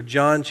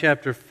John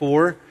chapter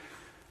 4,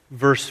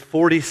 verse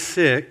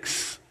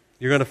 46.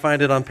 You're going to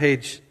find it on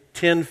page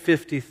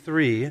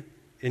 1053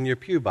 in your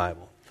pew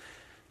Bible.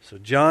 So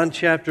John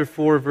chapter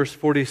 4, verse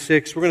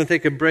 46. We're going to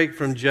take a break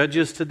from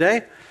Judges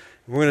today.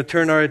 We're going to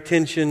turn our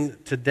attention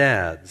to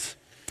dads.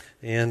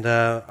 And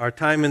our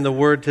time in the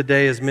Word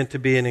today is meant to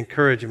be an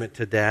encouragement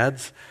to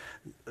dads.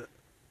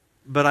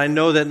 But I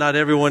know that not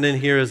everyone in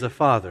here is a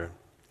father.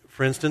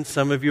 For instance,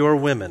 some of you are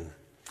women.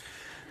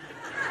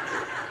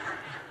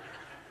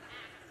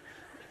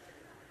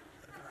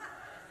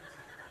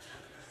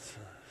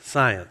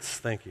 Science,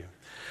 thank you.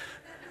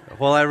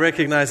 While I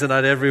recognize that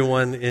not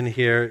everyone in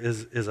here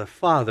is a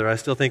father, I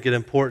still think it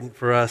important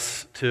for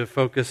us to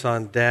focus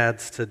on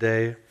dads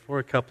today for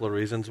a couple of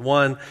reasons.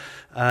 One,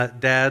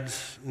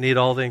 dads need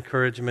all the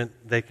encouragement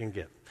they can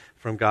get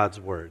from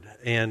God's Word.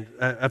 And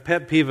a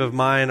pet peeve of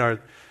mine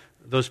are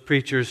those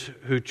preachers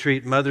who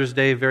treat Mother's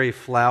Day very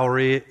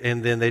flowery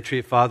and then they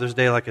treat Father's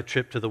Day like a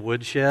trip to the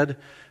woodshed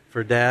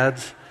for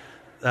dads.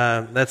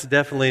 That's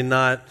definitely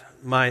not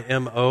my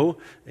M.O.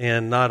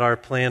 and not our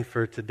plan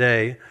for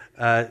today.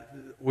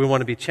 We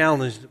want to be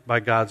challenged by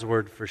God's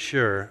Word for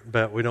sure,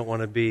 but we don't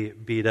want to be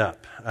beat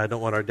up. I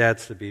don't want our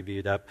dads to be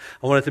beat up.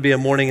 I want it to be a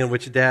morning in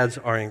which dads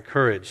are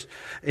encouraged.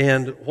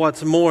 And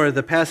what's more,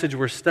 the passage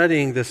we're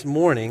studying this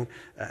morning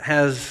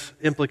has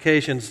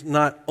implications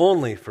not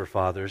only for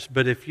fathers,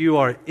 but if you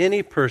are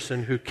any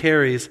person who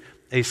carries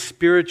a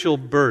spiritual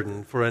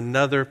burden for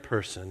another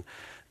person,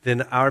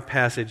 then our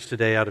passage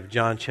today out of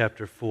John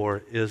chapter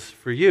 4 is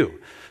for you.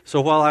 So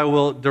while I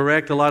will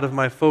direct a lot of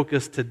my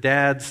focus to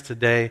dads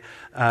today,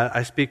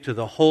 I speak to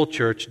the whole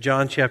church.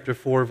 John chapter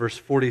 4, verse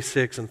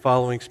 46 and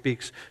following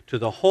speaks to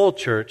the whole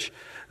church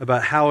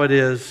about how it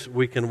is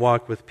we can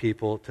walk with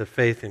people to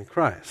faith in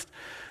Christ.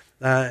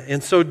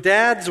 And so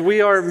dads,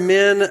 we are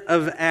men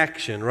of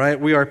action, right?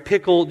 We are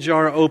pickle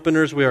jar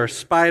openers. We are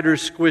spider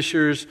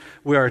squishers.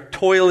 We are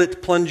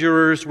toilet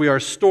plungerers. We are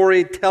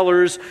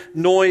storytellers,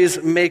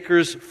 noise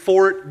makers,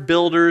 fort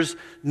builders,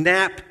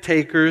 nap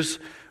takers.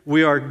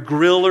 We are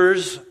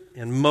grillers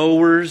and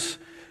mowers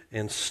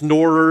and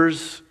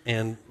snorers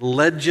and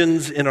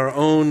legends in our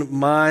own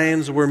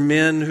minds. We're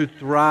men who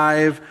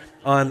thrive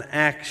on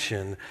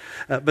action.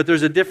 But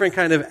there's a different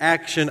kind of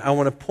action I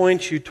want to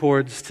point you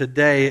towards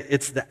today.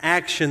 It's the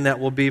action that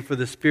will be for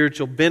the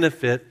spiritual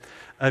benefit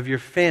of your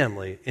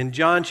family. In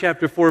John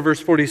chapter 4, verse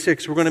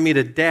 46, we're going to meet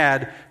a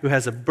dad who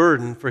has a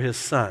burden for his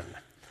son.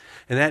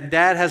 And that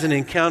dad has an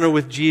encounter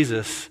with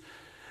Jesus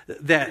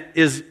that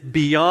is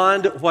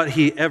beyond what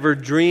he ever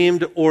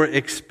dreamed or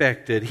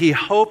expected. He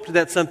hoped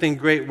that something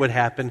great would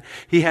happen.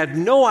 He had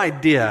no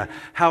idea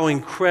how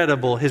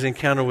incredible his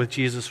encounter with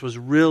Jesus was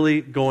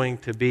really going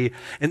to be.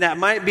 And that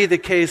might be the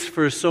case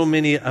for so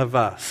many of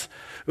us.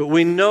 But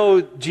we know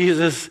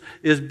Jesus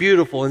is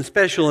beautiful and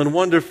special and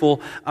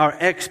wonderful. Our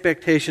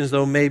expectations,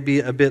 though, may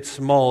be a bit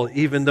small,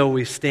 even though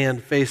we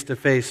stand face to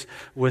face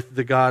with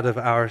the God of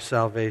our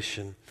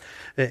salvation.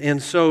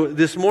 And so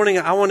this morning,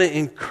 I want to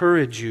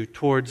encourage you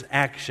towards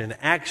action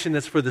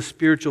that's for the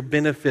spiritual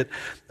benefit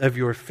of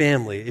your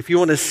family. If you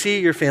want to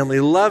see your family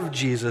love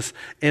Jesus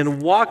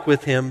and walk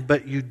with Him,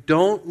 but you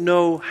don't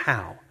know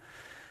how,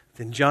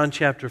 then John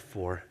chapter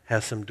 4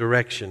 has some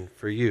direction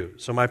for you.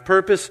 So my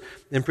purpose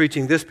in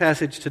preaching this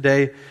passage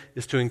today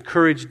is to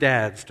encourage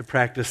dads to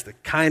practice the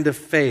kind of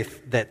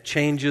faith that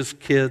changes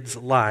kids'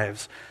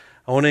 lives.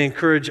 I want to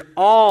encourage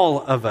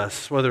all of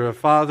us, whether a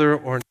father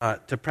or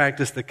not, to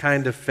practice the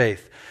kind of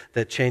faith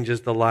that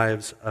changes the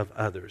lives of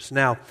others.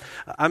 Now,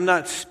 I'm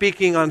not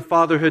speaking on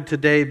fatherhood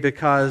today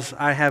because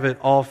I have it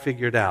all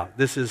figured out.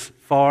 This is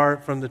far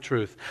from the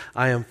truth.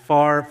 I am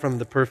far from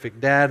the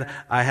perfect dad.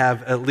 I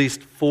have at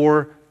least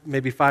 4,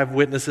 maybe 5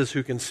 witnesses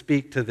who can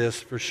speak to this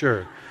for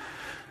sure.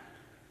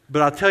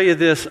 But I'll tell you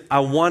this,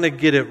 I want to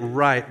get it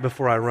right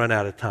before I run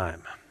out of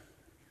time.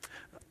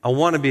 I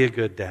want to be a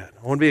good dad.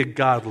 I want to be a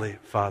godly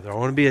father. I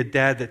want to be a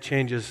dad that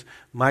changes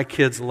my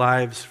kids'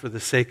 lives for the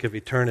sake of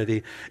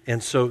eternity.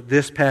 And so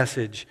this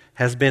passage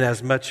has been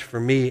as much for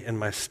me in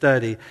my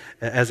study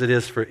as it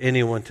is for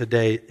anyone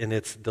today in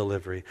its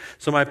delivery.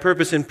 So my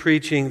purpose in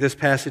preaching this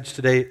passage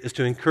today is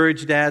to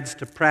encourage dads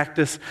to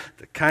practice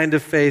the kind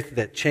of faith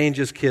that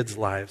changes kids'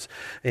 lives.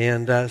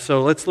 And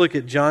so let's look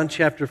at John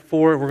chapter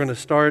 4. We're going to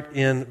start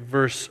in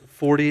verse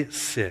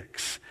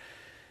 46.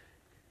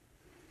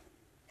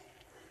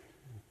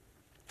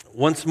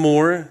 Once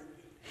more,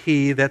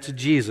 he, that's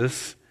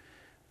Jesus,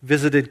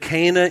 visited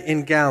Cana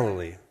in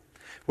Galilee,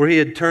 where he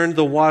had turned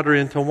the water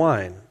into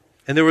wine.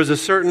 And there was a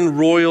certain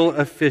royal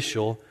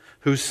official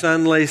whose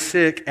son lay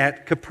sick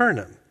at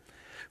Capernaum.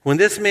 When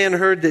this man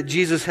heard that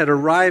Jesus had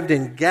arrived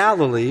in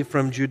Galilee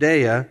from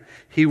Judea,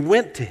 he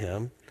went to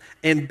him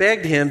and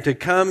begged him to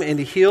come and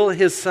heal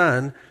his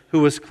son who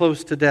was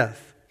close to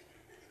death.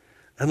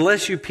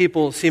 Unless you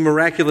people see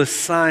miraculous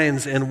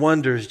signs and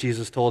wonders,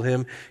 Jesus told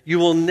him, you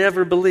will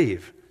never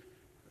believe.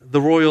 The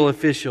royal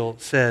official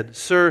said,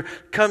 Sir,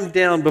 come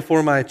down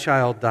before my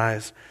child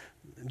dies.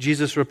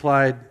 Jesus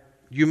replied,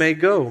 You may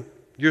go.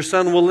 Your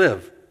son will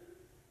live.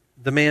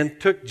 The man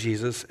took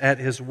Jesus at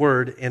his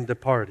word and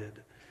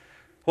departed.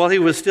 While he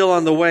was still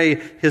on the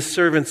way, his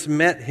servants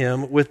met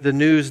him with the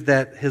news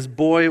that his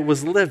boy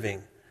was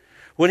living.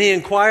 When he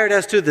inquired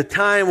as to the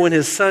time when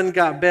his son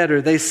got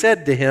better, they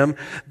said to him,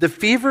 "The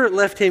fever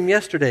left him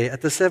yesterday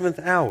at the 7th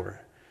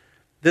hour."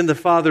 Then the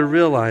father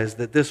realized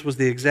that this was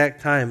the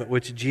exact time at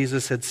which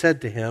Jesus had said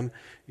to him,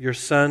 "Your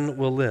son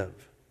will live."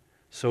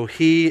 So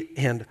he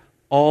and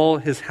all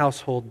his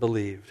household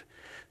believed.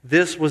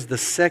 This was the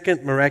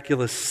second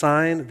miraculous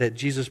sign that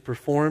Jesus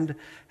performed,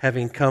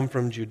 having come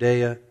from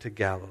Judea to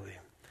Galilee.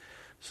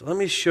 So let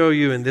me show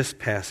you in this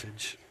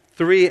passage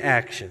 3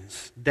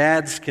 actions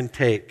dads can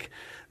take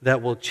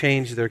that will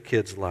change their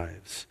kids'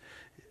 lives.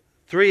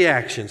 3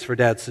 actions for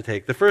dads to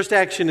take. The first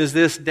action is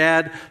this: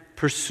 dad,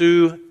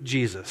 pursue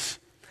Jesus.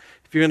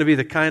 If you're going to be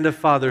the kind of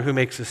father who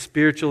makes a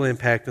spiritual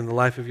impact in the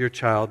life of your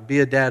child,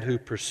 be a dad who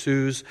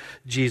pursues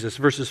Jesus.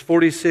 Verses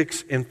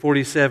 46 and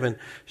 47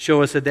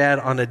 show us a dad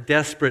on a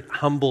desperate,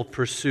 humble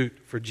pursuit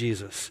for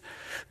Jesus.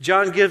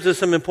 John gives us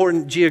some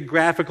important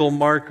geographical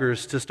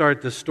markers to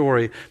start the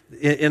story.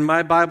 In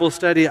my Bible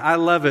study, I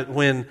love it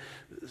when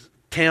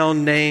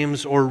town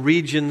names or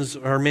regions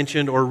are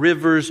mentioned, or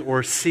rivers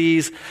or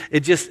seas.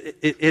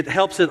 It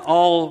helps it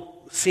all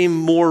seem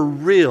more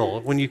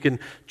real when you can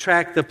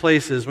track the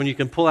places, when you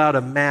can pull out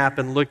a map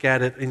and look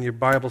at it in your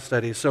Bible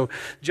study. So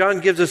John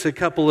gives us a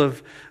couple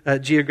of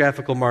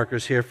geographical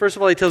markers here. First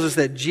of all, he tells us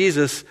that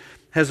Jesus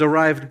has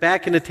arrived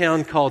back in a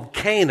town called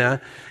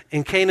Cana,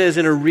 and Cana is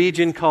in a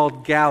region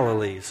called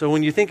Galilee. So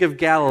when you think of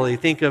Galilee,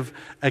 think of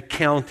a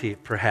county,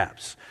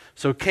 perhaps.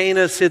 So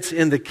Cana sits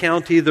in the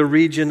county, the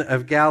region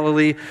of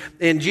Galilee.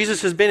 And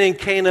Jesus has been in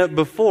Cana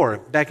before.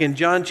 Back in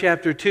John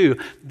chapter 2,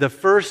 the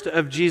first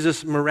of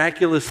Jesus'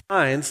 miraculous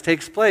signs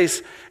takes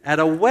place at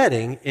a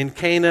wedding in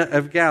Cana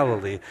of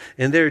Galilee.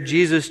 And there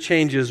Jesus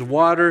changes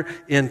water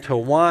into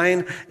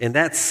wine. And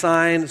that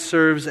sign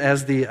serves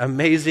as the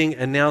amazing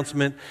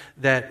announcement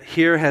that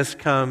here has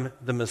come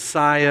the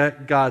Messiah,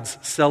 God's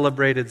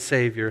celebrated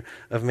Savior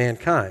of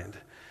mankind.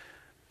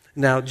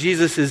 Now,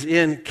 Jesus is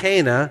in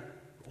Cana,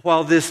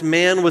 while this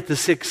man with the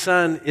sick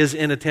son is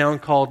in a town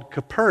called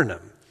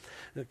Capernaum.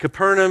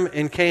 Capernaum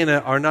and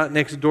Cana are not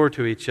next door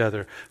to each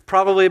other,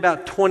 probably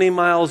about 20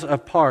 miles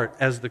apart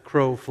as the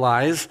crow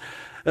flies.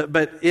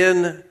 But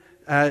in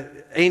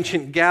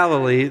ancient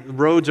Galilee,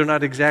 roads are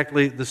not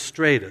exactly the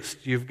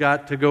straightest. You've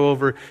got to go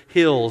over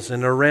hills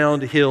and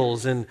around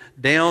hills and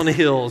down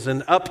hills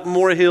and up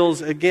more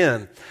hills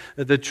again.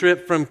 The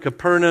trip from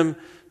Capernaum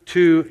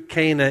to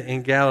Cana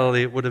in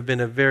Galilee would have been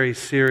a very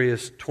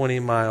serious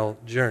 20-mile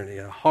journey,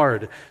 a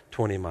hard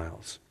 20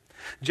 miles.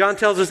 John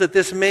tells us that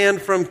this man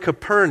from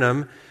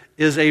Capernaum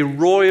is a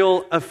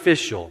royal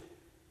official.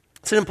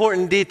 It's an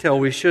important detail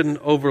we shouldn't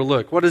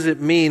overlook. What does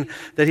it mean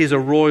that he's a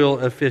royal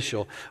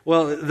official?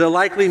 Well, the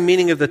likely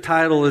meaning of the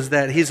title is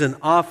that he's an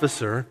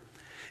officer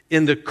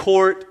in the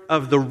court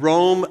of the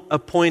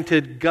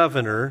Rome-appointed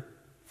governor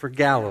for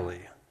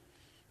Galilee.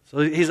 So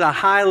he's a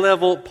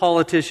high-level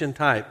politician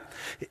type.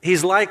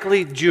 He's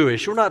likely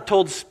Jewish. We're not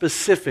told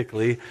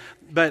specifically,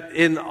 but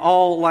in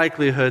all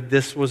likelihood,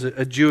 this was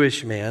a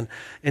Jewish man.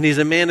 And he's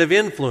a man of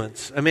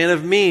influence, a man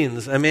of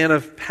means, a man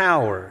of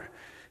power.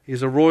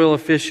 He's a royal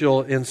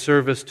official in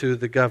service to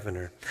the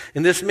governor.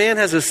 And this man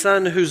has a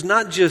son who's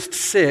not just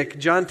sick.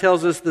 John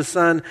tells us the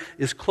son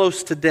is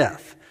close to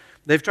death.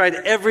 They've tried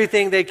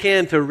everything they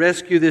can to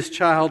rescue this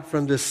child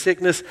from this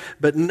sickness,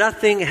 but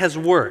nothing has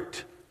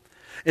worked.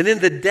 And then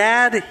the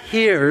dad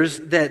hears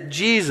that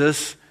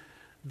Jesus,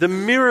 the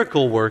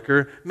miracle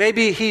worker,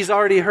 maybe he's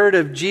already heard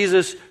of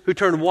Jesus who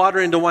turned water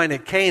into wine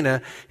at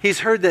Cana. He's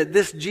heard that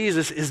this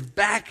Jesus is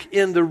back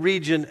in the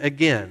region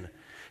again.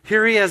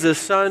 Here he has a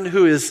son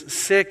who is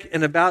sick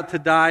and about to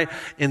die,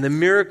 and the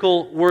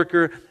miracle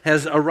worker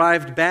has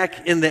arrived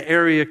back in the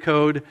area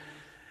code.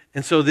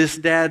 And so this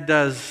dad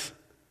does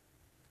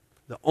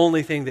the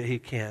only thing that he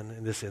can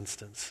in this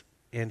instance,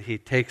 and he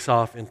takes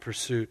off in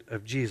pursuit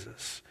of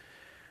Jesus.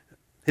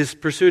 His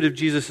pursuit of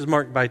Jesus is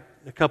marked by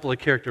a couple of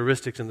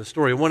characteristics in the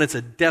story. One, it's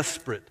a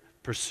desperate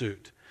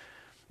pursuit,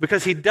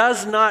 because he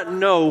does not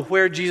know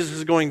where Jesus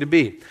is going to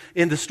be.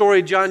 In the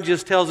story, John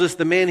just tells us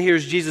the man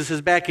hears Jesus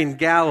is back in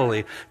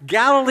Galilee.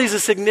 Galilee's a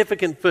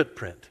significant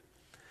footprint.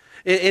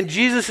 And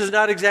Jesus is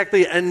not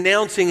exactly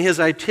announcing his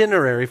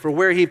itinerary for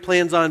where he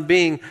plans on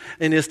being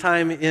in his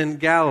time in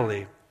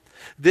Galilee.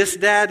 This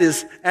dad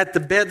is at the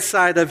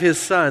bedside of his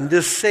son,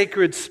 this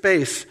sacred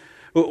space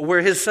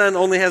where his son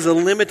only has a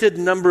limited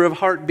number of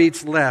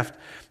heartbeats left.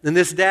 And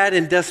this dad,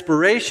 in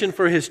desperation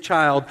for his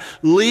child,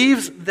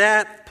 leaves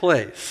that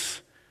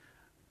place.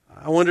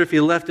 I wonder if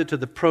he left it to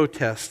the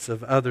protests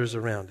of others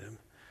around him.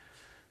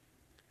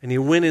 And he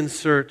went in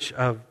search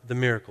of the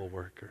miracle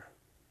worker.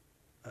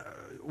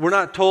 We're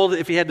not told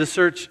if he had to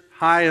search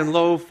high and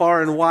low,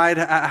 far and wide,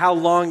 how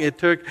long it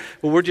took.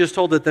 But we're just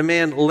told that the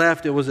man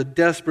left. It was a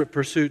desperate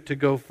pursuit to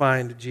go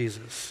find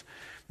Jesus.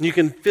 And you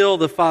can feel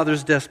the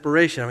father's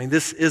desperation. I mean,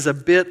 this is a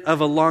bit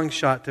of a long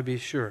shot, to be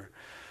sure.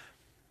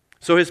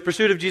 So his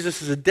pursuit of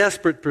Jesus is a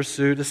desperate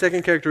pursuit. The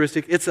second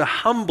characteristic, it's a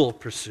humble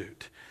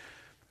pursuit.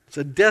 It's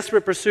a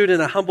desperate pursuit and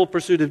a humble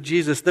pursuit of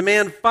Jesus. The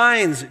man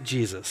finds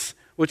Jesus.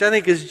 which I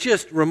think is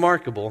just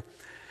remarkable.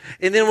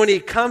 And then when he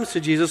comes to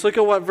Jesus, look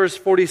at what verse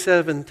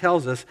 47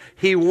 tells us.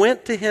 He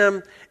went to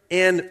him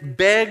and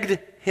begged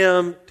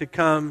him to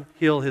come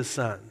heal his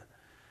son.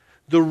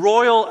 The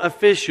royal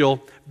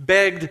official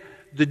begged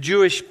the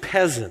Jewish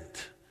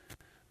peasant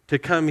to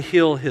come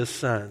heal his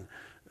son.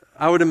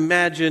 I would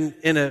imagine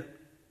in a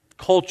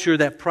culture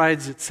that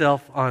prides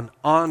itself on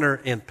honor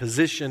and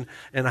position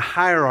and a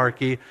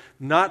hierarchy,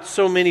 not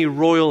so many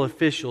royal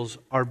officials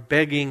are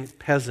begging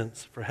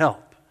peasants for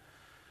help.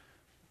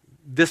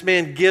 This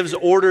man gives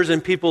orders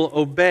and people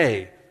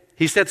obey.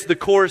 He sets the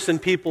course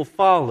and people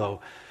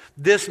follow.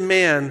 This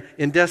man,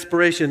 in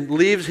desperation,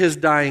 leaves his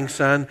dying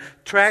son,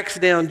 tracks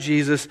down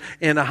Jesus,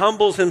 and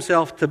humbles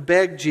himself to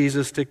beg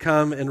Jesus to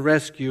come and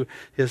rescue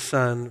his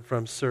son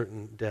from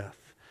certain death.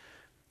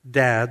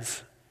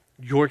 Dads,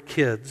 your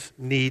kids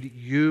need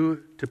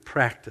you to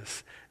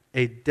practice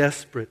a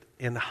desperate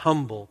and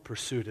humble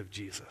pursuit of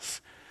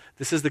Jesus.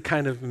 This is the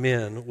kind of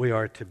men we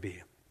are to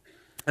be.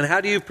 And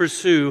how do you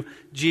pursue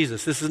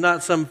Jesus? This is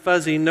not some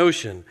fuzzy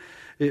notion.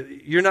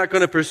 You're not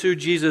going to pursue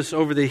Jesus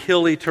over the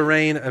hilly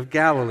terrain of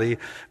Galilee,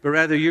 but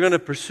rather you're going to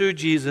pursue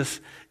Jesus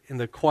in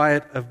the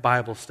quiet of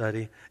Bible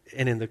study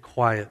and in the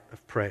quiet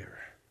of prayer.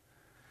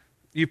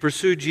 You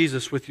pursue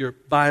Jesus with your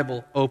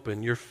Bible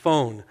open, your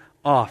phone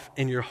off,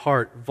 and your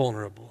heart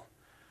vulnerable.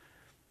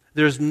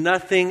 There's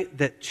nothing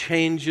that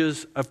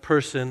changes a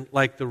person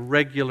like the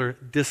regular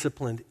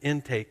disciplined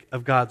intake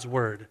of God's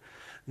Word.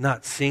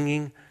 Not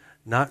singing,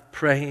 not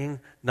praying,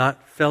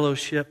 not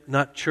fellowship,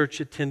 not church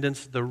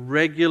attendance, the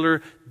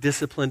regular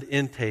disciplined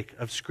intake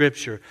of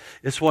Scripture.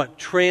 It's what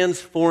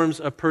transforms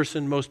a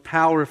person most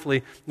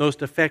powerfully,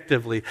 most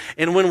effectively.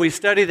 And when we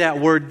study that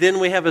Word, then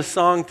we have a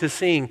song to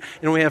sing,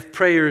 and we have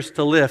prayers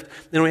to lift,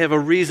 and we have a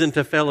reason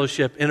to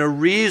fellowship, and a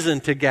reason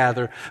to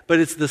gather.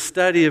 But it's the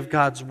study of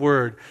God's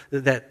Word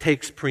that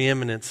takes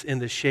preeminence in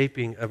the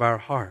shaping of our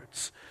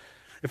hearts.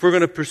 If we're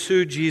going to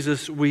pursue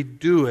Jesus, we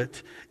do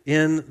it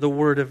in the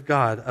Word of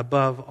God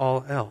above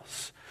all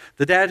else.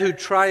 The dad who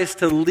tries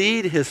to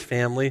lead his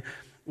family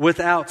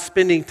without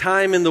spending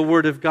time in the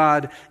Word of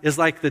God is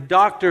like the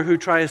doctor who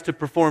tries to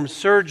perform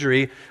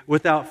surgery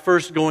without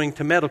first going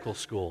to medical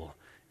school.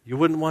 You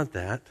wouldn't want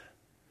that.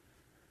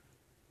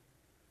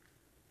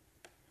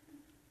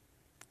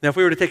 Now, if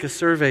we were to take a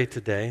survey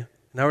today,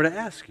 and I were to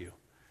ask you,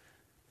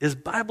 is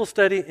Bible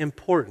study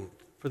important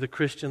for the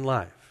Christian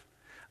life?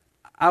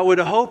 I would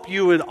hope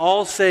you would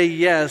all say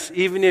yes,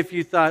 even if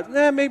you thought,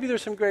 maybe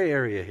there's some gray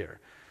area here.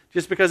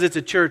 Just because it's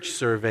a church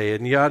survey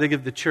and you ought to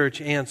give the church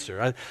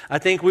answer. I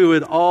think we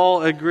would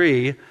all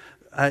agree,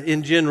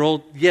 in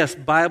general, yes,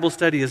 Bible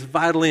study is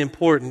vitally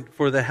important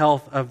for the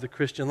health of the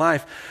Christian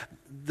life.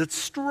 The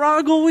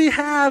struggle we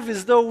have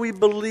is though we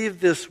believe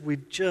this, we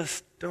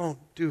just don't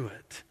do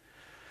it.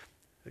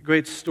 A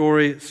great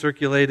story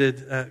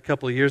circulated a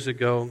couple of years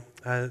ago.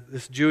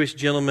 This Jewish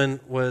gentleman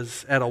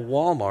was at a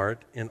Walmart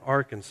in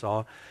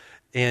Arkansas,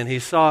 and he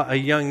saw a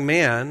young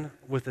man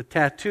with a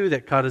tattoo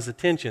that caught his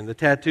attention. The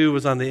tattoo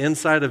was on the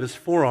inside of his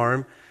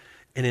forearm,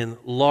 and in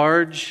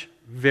large,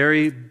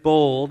 very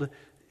bold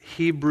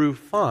Hebrew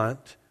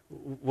font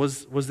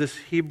was this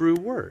Hebrew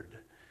word.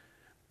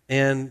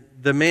 And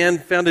the man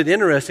found it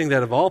interesting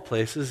that of all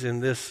places in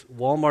this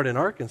Walmart in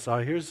Arkansas,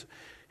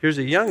 here's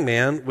a young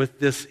man with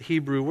this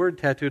Hebrew word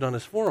tattooed on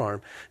his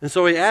forearm. And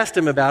so he asked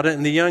him about it,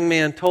 and the young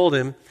man told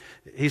him,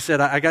 he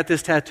said, I got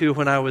this tattoo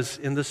when I was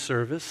in the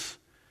service,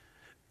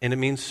 and it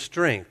means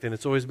strength, and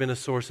it's always been a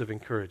source of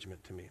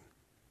encouragement to me.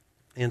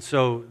 And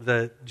so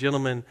the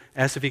gentleman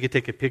asked if he could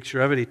take a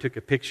picture of it. He took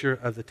a picture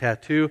of the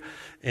tattoo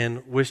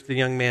and wished the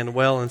young man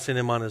well and sent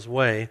him on his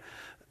way,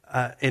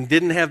 and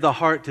didn't have the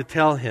heart to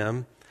tell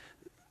him,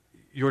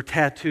 your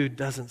tattoo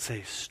doesn't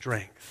say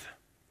strength.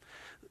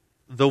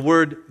 The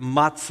word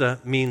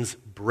matzah means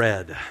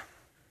bread.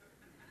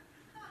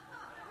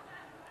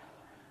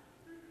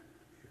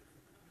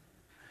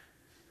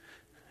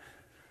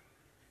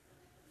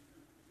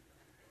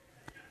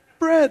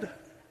 Bread.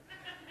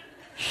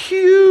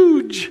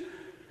 Huge.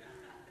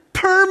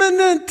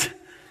 Permanent.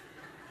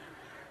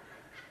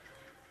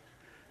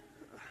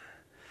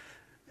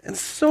 And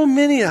so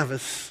many of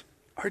us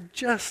are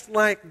just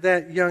like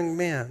that young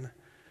man.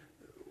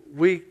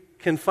 We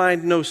can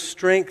find no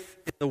strength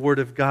in the Word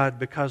of God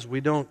because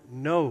we don't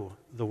know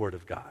the Word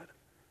of God.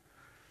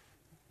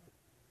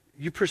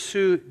 You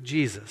pursue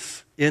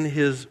Jesus in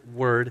His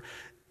Word,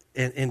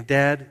 and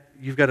Dad,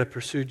 you've got to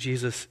pursue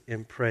Jesus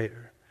in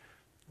prayer.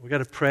 We've got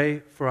to pray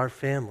for our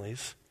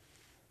families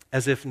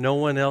as if no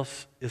one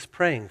else is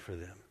praying for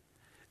them.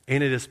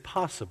 And it is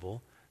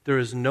possible there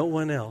is no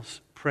one else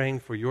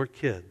praying for your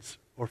kids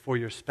or for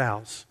your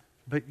spouse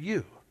but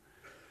you.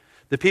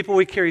 The people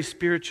we carry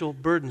spiritual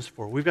burdens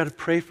for, we've got to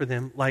pray for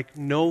them like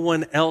no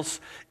one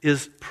else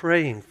is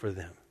praying for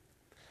them.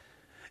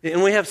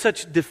 And we have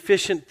such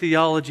deficient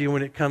theology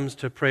when it comes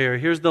to prayer.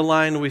 Here's the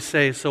line we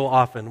say so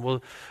often.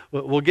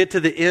 We'll get to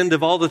the end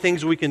of all the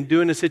things we can do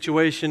in a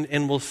situation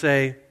and we'll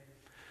say,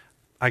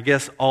 I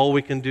guess all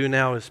we can do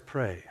now is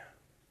pray.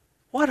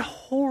 What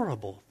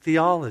horrible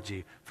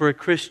theology for a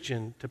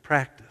Christian to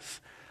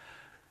practice.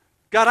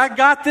 God, I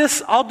got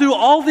this. I'll do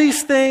all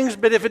these things,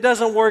 but if it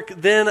doesn't work,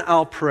 then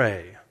I'll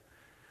pray.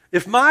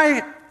 If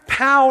my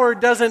power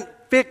doesn't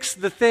fix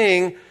the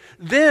thing,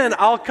 then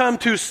I'll come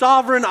to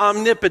sovereign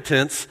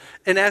omnipotence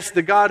and ask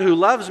the God who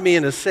loves me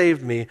and has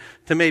saved me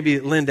to maybe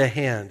lend a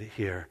hand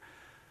here.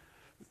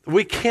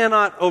 We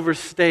cannot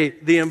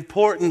overstate the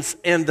importance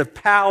and the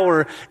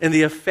power and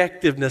the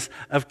effectiveness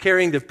of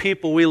carrying the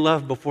people we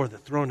love before the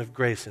throne of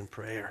grace in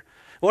prayer.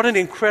 What an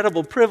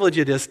incredible privilege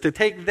it is to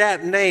take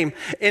that name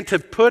and to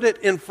put it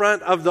in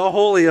front of the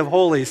Holy of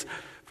Holies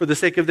for the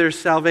sake of their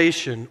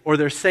salvation or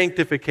their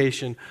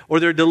sanctification or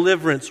their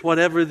deliverance,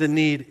 whatever the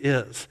need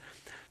is.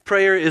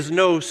 Prayer is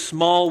no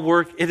small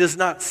work. It is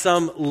not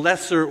some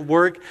lesser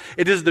work.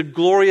 It is the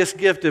glorious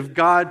gift of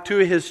God to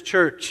His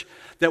church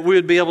that we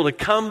would be able to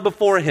come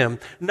before Him,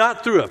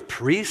 not through a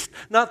priest,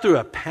 not through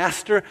a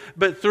pastor,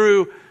 but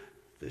through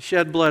the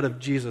shed blood of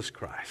Jesus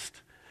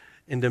Christ,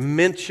 and to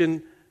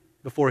mention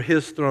before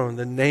His throne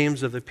the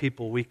names of the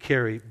people we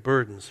carry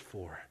burdens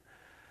for.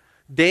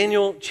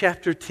 Daniel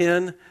chapter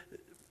 10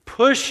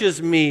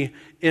 pushes me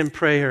in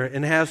prayer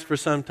and has for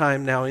some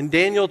time now. In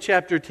Daniel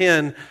chapter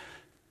 10,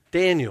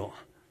 Daniel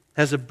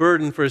has a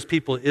burden for his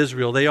people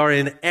Israel. They are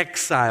in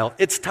exile.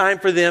 It's time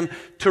for them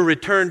to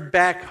return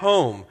back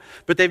home.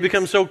 But they've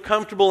become so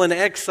comfortable in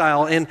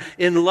exile and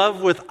in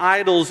love with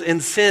idols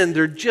and sin,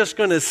 they're just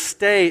going to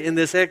stay in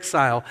this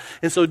exile.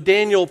 And so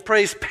Daniel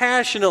prays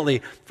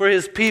passionately for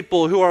his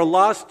people who are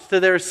lost to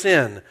their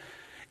sin.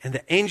 And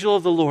the angel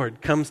of the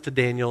Lord comes to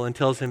Daniel and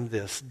tells him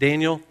this: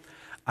 Daniel,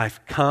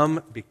 I've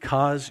come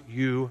because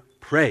you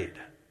prayed.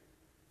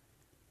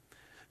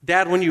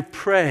 Dad, when you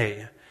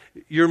pray,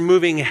 you're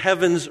moving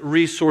heaven's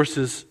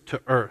resources to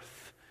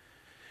earth.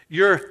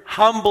 You're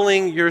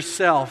humbling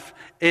yourself,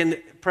 and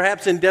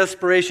perhaps in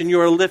desperation, you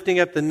are lifting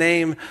up the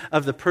name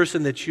of the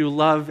person that you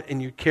love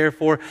and you care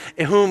for,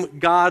 and whom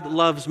God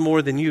loves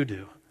more than you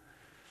do.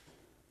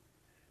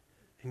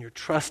 And you're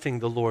trusting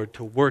the Lord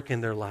to work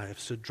in their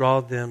lives, to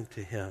draw them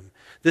to Him.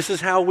 This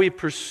is how we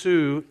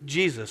pursue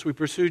Jesus. We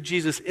pursue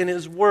Jesus in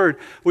His Word.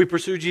 We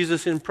pursue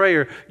Jesus in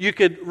prayer. You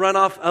could run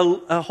off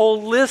a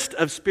whole list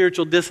of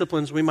spiritual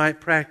disciplines we might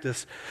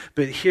practice,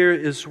 but here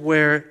is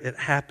where it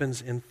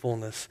happens in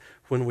fullness.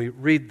 When we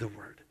read the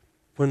Word,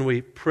 when we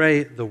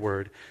pray the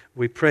Word,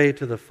 we pray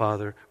to the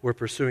Father, we're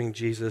pursuing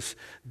Jesus.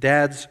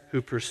 Dads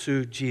who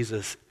pursue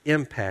Jesus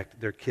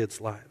impact their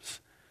kids' lives.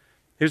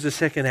 Here's the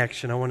second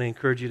action I want to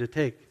encourage you to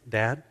take.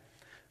 Dad,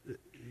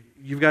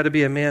 you've got to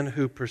be a man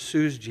who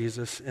pursues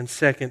Jesus. And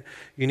second,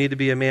 you need to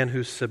be a man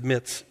who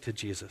submits to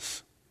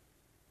Jesus.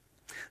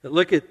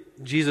 Look at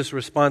Jesus'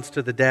 response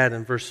to the dad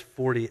in verse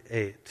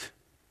 48.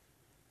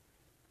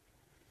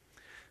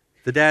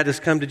 The dad has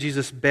come to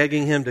Jesus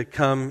begging him to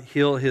come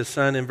heal his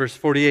son. In verse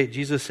 48,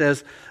 Jesus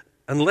says,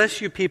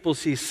 "Unless you people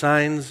see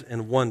signs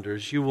and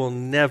wonders, you will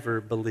never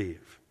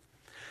believe."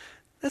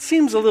 That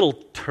seems a little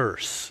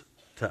terse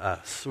to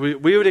us. We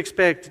would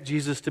expect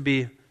Jesus to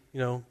be,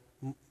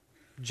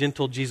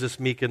 gentle Jesus,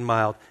 meek and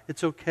mild.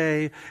 It's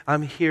okay.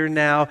 I'm here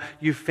now.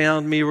 You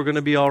found me. We're going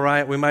to be all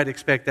right. We might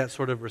expect that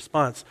sort of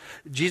response.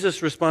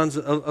 Jesus responds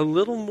a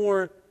little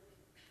more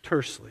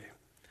tersely.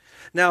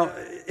 Now,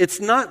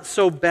 it's not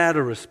so bad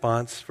a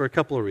response for a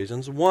couple of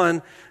reasons.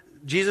 One,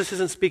 Jesus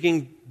isn't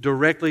speaking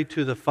directly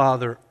to the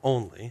Father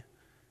only.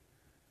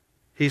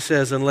 He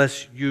says,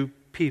 unless you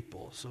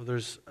people. So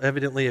there's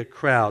evidently a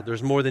crowd.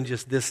 There's more than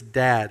just this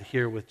dad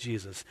here with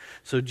Jesus.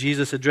 So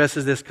Jesus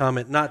addresses this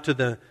comment not to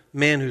the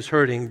man who's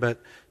hurting,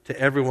 but to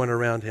everyone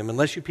around him.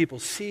 Unless you people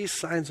see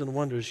signs and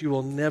wonders, you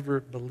will never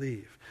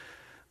believe.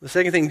 The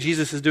second thing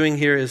Jesus is doing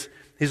here is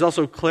he's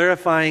also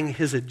clarifying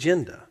his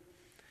agenda.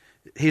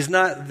 He's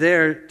not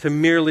there to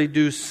merely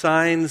do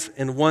signs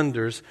and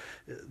wonders.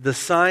 The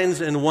signs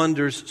and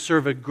wonders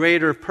serve a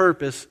greater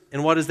purpose.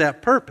 And what is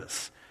that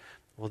purpose?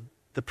 Well,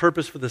 the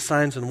purpose for the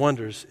signs and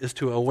wonders is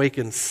to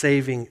awaken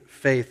saving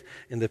faith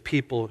in the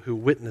people who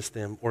witness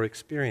them or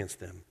experience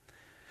them.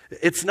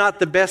 It's not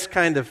the best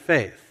kind of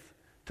faith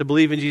to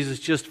believe in Jesus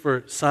just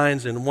for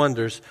signs and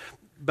wonders,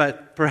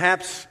 but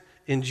perhaps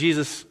in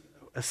Jesus'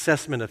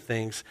 assessment of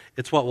things,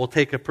 it's what will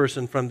take a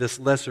person from this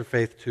lesser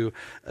faith to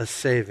a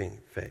saving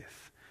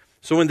faith.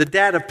 So when the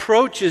dad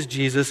approaches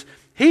Jesus,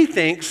 he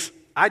thinks,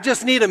 I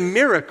just need a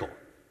miracle.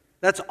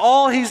 That's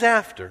all he's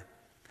after.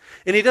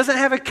 And he doesn't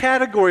have a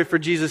category for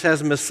Jesus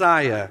as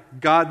Messiah,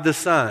 God the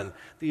Son,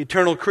 the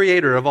eternal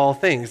creator of all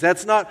things.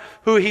 That's not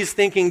who he's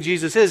thinking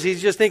Jesus is.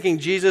 He's just thinking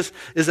Jesus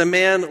is a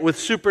man with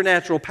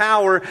supernatural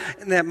power,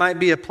 and that might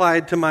be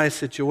applied to my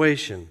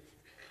situation.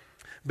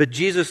 But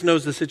Jesus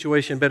knows the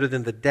situation better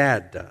than the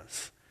dad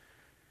does.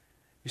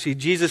 You see,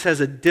 Jesus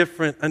has a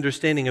different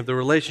understanding of the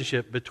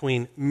relationship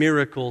between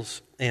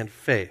miracles and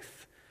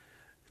faith.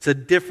 It's a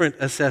different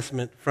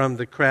assessment from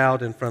the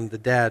crowd and from the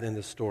dad in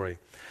the story.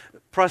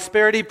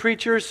 Prosperity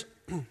preachers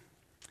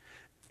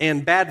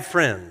and bad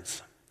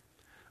friends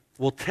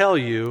will tell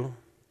you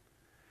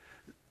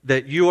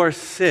that you are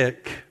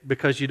sick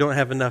because you don't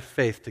have enough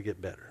faith to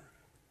get better.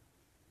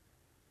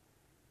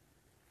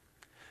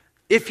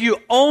 If you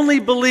only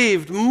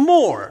believed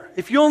more,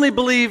 if you only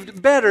believed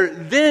better,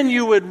 then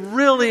you would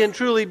really and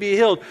truly be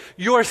healed.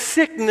 Your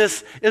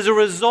sickness is a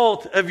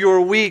result of your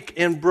weak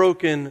and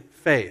broken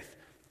faith.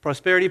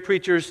 Prosperity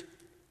preachers,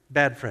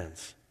 bad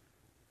friends.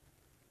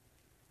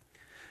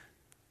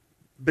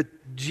 But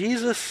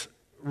Jesus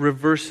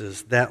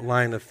reverses that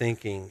line of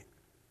thinking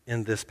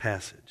in this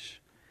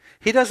passage.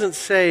 He doesn't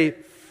say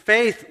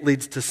faith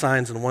leads to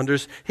signs and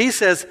wonders. He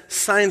says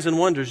signs and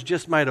wonders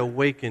just might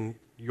awaken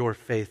your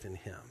faith in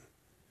Him.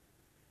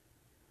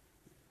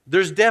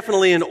 There's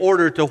definitely an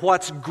order to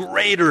what's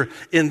greater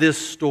in this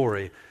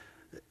story.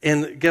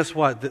 And guess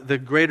what? The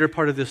greater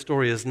part of this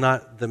story is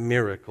not the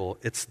miracle.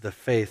 It's the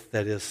faith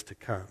that is to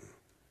come.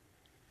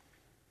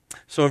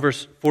 So in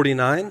verse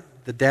 49,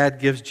 the dad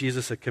gives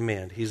Jesus a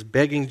command. He's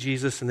begging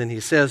Jesus, and then he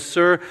says,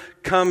 "Sir,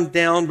 come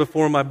down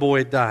before my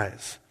boy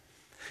dies."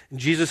 And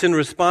Jesus, in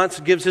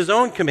response, gives his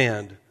own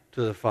command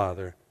to the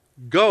father.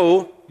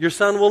 "Go, your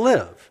son will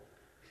live."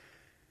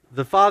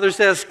 The father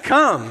says,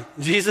 "Come."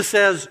 Jesus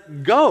says,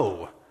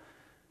 "Go."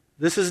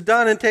 This is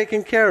done and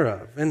taken care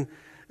of. And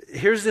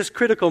here's this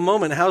critical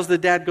moment. How's the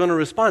dad going to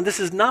respond? This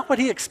is not what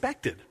he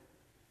expected.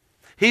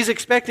 He's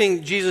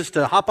expecting Jesus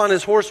to hop on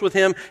his horse with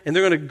him, and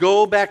they're going to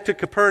go back to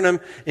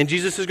Capernaum, and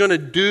Jesus is going to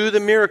do the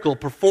miracle,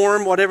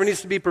 perform whatever needs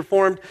to be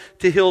performed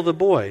to heal the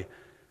boy.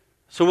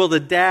 So will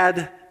the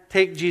dad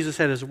take Jesus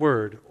at his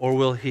word, or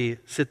will he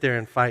sit there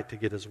and fight to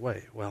get his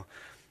way? Well,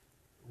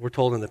 we're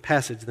told in the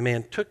passage, the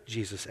man took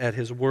Jesus at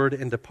his word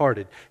and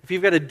departed. If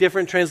you've got a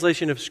different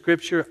translation of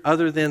Scripture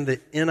other than the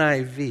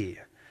NIV,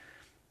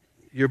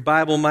 your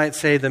Bible might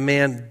say the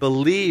man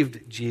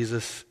believed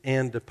Jesus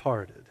and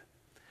departed.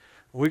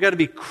 We've got to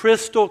be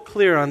crystal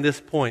clear on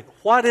this point.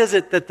 What is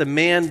it that the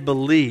man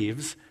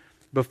believes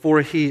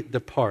before he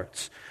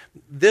departs?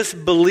 This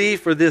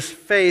belief or this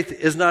faith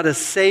is not a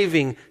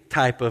saving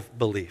type of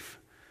belief.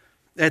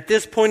 At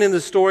this point in the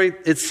story,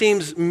 it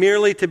seems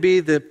merely to be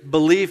the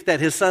belief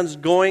that his son's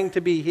going to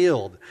be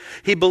healed.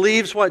 He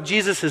believes what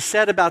Jesus has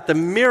said about the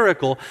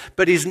miracle,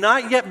 but he's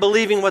not yet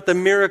believing what the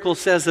miracle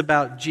says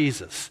about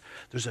Jesus.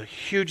 There's a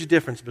huge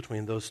difference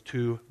between those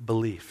two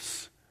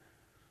beliefs.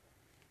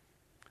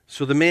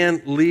 So the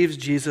man leaves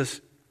Jesus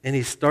and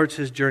he starts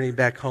his journey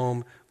back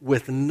home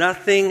with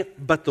nothing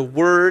but the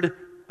word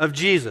of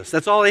Jesus.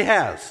 That's all he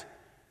has.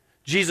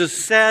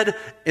 Jesus said,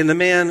 and the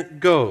man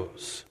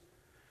goes.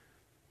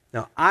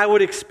 Now, I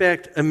would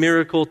expect a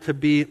miracle to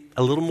be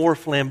a little more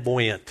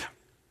flamboyant,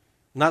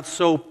 not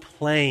so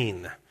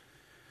plain.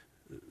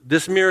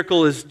 This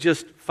miracle is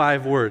just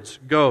 5 words.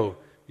 Go,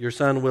 your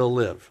son will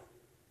live.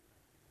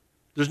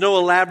 There's no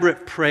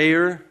elaborate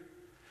prayer,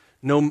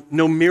 no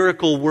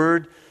miracle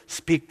word.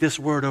 Speak this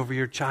word over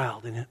your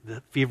child and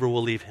the fever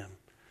will leave him.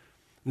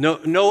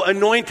 No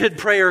anointed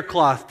prayer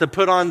cloth to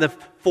put on the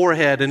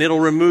forehead and it'll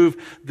remove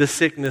the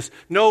sickness.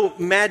 No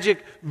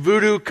magic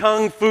voodoo,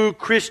 kung fu,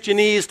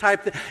 Christianese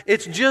type thing.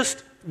 It's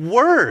just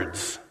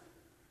words.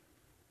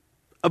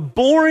 A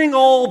boring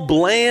old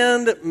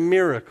bland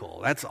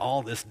miracle. That's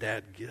all this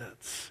dad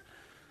gets.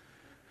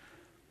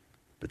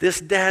 But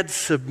this dad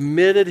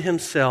submitted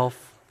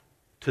himself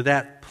to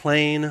that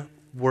plain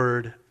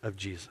word of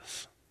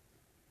Jesus.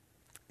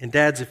 And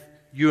dads, if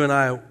you and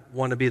I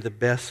want to be the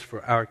best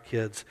for our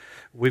kids,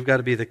 we've got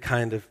to be the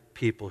kind of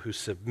people who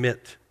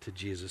submit to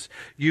Jesus.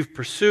 You've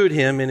pursued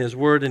him in his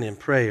word and in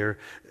prayer.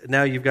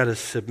 Now you've got to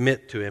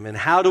submit to him. And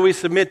how do we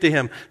submit to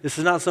him? This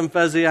is not some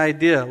fuzzy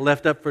idea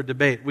left up for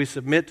debate. We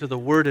submit to the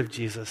word of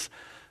Jesus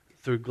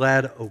through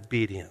glad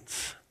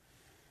obedience.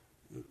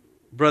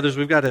 Brothers,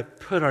 we've got to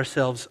put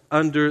ourselves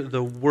under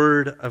the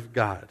word of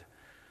God.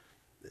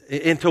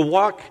 And to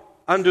walk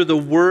under the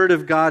word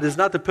of God is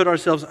not to put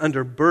ourselves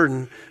under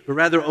burden, but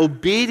rather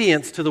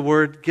obedience to the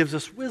word gives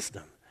us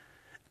wisdom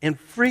and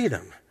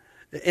freedom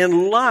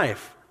and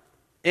life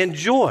and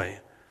joy.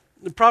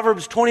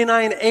 Proverbs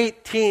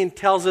 29:18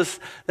 tells us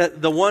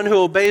that the one who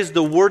obeys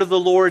the word of the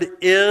Lord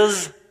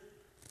is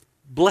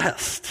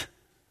blessed.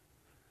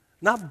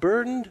 Not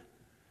burdened,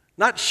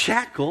 not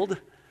shackled,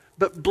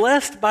 but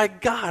blessed by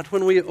God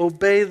when we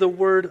obey the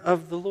word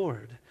of the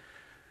Lord.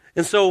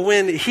 And so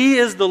when he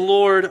is the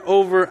Lord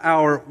over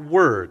our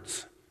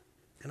words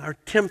and our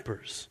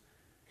tempers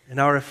and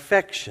our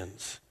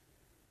affections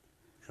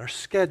and our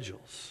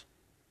schedules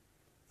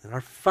and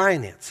our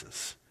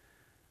finances,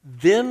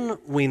 then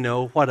we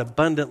know what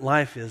abundant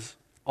life is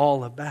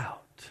all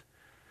about.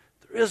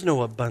 There is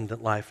no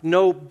abundant life,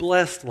 no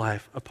blessed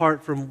life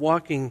apart from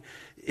walking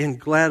in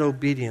glad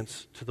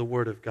obedience to the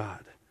word of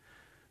God.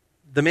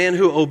 The man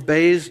who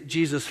obeys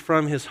Jesus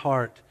from his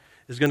heart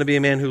is going to be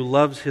a man who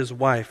loves his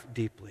wife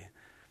deeply.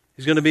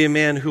 He's going to be a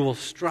man who will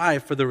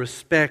strive for the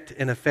respect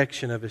and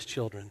affection of his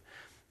children.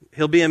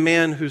 He'll be a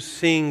man who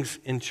sings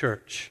in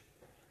church.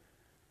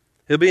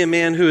 He'll be a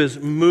man who is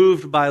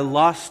moved by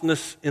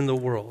lostness in the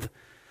world.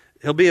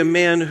 He'll be a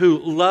man who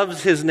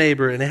loves his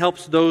neighbor and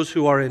helps those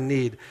who are in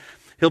need.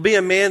 He'll be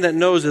a man that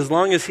knows as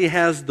long as he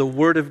has the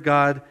word of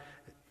God,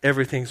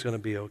 everything's going to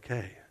be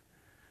okay.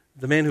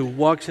 The man who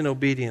walks in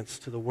obedience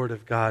to the Word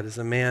of God is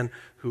a man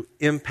who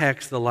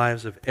impacts the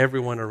lives of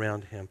everyone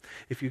around him.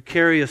 If you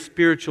carry a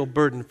spiritual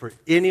burden for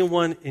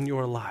anyone in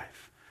your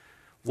life,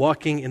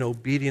 walking in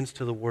obedience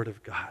to the Word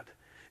of God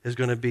is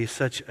going to be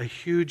such a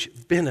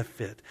huge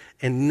benefit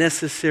and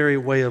necessary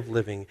way of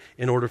living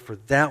in order for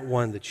that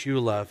one that you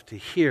love to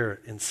hear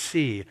and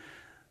see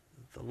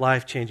the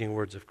life-changing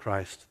words of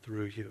Christ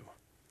through you.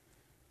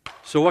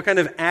 So what kind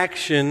of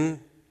action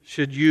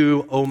should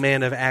you, O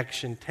man of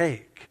action,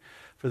 take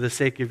for the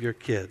sake of your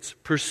kids?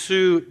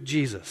 Pursue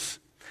Jesus.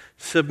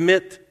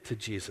 Submit to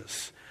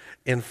Jesus.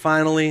 And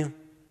finally,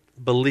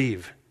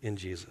 believe in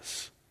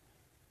Jesus.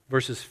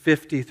 Verses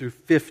 50 through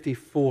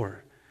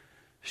 54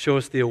 show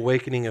us the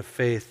awakening of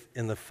faith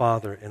in the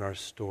Father in our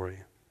story.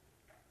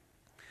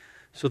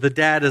 So the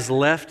dad has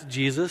left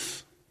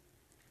Jesus.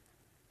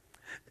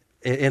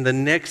 And the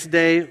next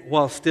day,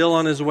 while still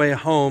on his way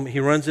home, he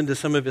runs into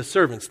some of his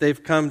servants.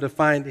 They've come to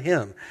find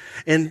him.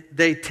 And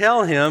they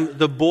tell him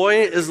the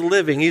boy is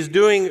living. He's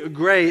doing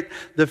great.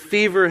 The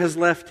fever has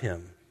left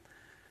him.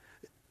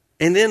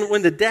 And then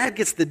when the dad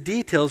gets the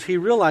details, he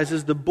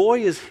realizes the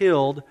boy is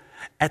healed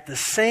at the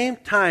same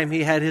time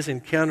he had his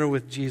encounter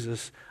with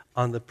Jesus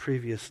on the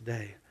previous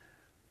day.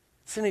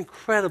 It's an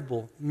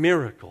incredible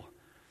miracle.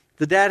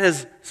 The dad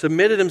has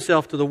submitted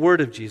himself to the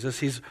word of Jesus.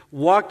 He's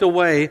walked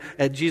away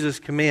at Jesus'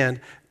 command,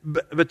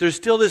 but there's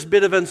still this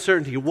bit of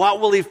uncertainty.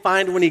 What will he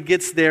find when he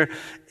gets there?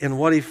 And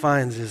what he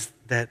finds is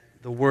that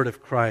the word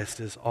of Christ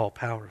is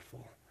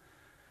all-powerful.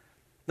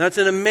 Now, it's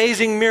an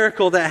amazing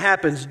miracle that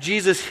happens.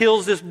 Jesus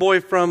heals this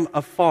boy from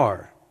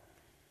afar.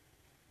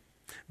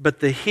 But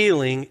the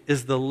healing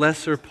is the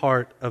lesser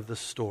part of the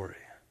story.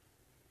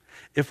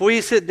 If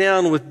we sit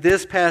down with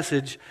this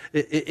passage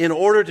in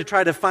order to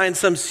try to find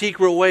some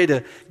secret way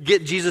to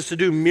get Jesus to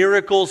do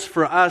miracles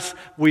for us,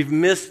 we've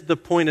missed the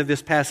point of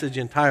this passage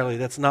entirely.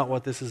 That's not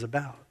what this is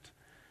about.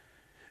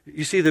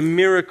 You see, the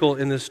miracle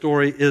in this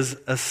story is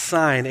a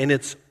sign, and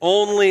it's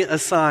only a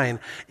sign.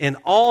 And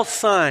all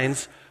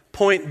signs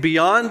point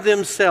beyond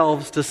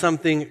themselves to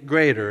something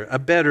greater, a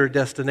better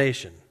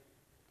destination.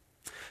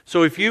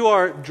 So if you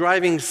are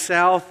driving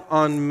south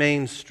on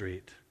Main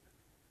Street,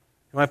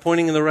 am I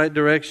pointing in the right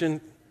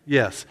direction?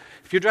 Yes.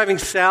 If you're driving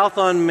south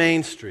on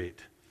Main Street,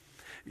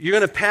 you're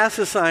going to pass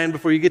a sign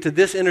before you get to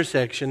this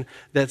intersection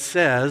that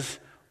says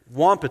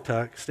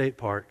Wampatuck State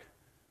Park,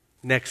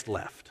 next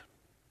left.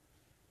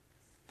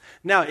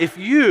 Now, if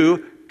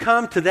you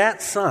come to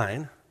that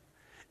sign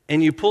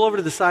and you pull over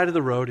to the side of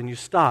the road and you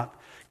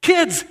stop,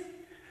 kids,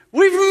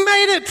 we've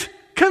made it!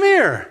 Come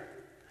here!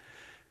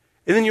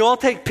 And then you all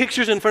take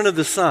pictures in front of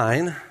the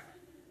sign,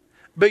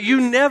 but you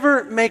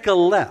never make a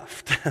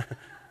left.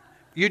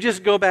 You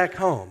just go back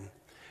home.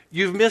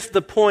 You've missed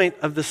the point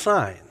of the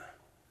sign.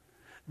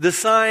 The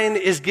sign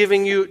is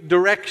giving you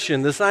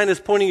direction. The sign is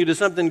pointing you to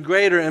something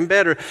greater and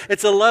better.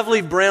 It's a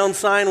lovely brown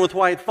sign with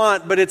white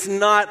font, but it's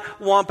not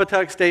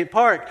Wampatuck State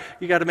Park.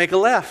 You got to make a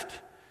left.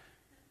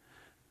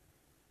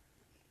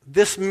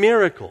 This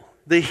miracle,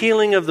 the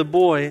healing of the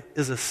boy,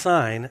 is a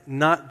sign,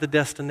 not the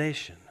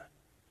destination.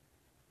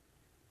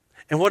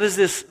 And what does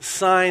this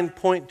sign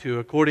point to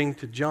according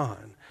to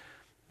John?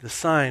 The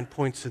sign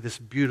points to this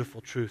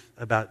beautiful truth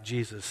about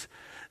Jesus,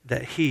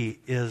 that he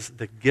is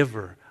the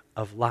giver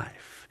of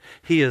life.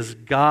 He is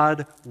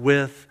God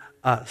with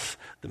us,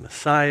 the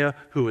Messiah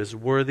who is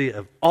worthy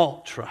of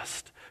all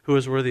trust, who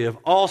is worthy of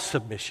all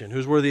submission, who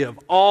is worthy of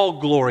all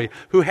glory,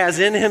 who has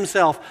in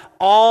himself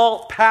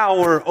all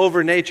power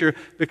over nature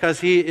because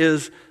he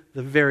is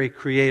the very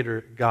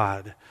creator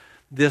God.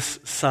 This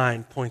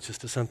sign points us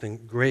to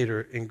something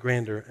greater and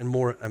grander and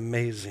more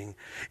amazing.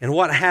 And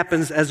what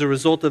happens as a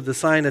result of the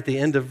sign at the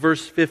end of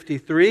verse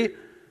 53?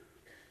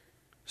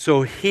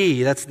 So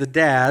he, that's the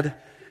dad,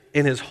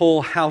 and his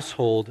whole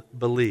household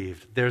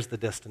believed. There's the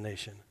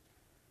destination.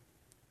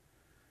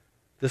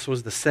 This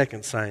was the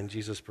second sign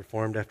Jesus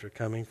performed after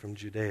coming from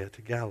Judea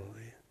to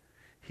Galilee.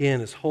 He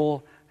and his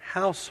whole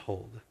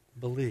household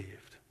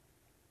believed.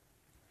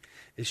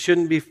 It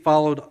shouldn't be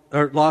followed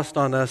or lost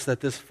on us that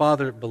this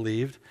father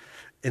believed,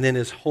 and then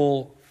his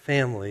whole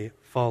family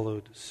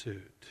followed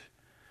suit.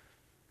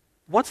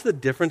 What's the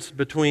difference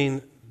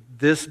between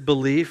this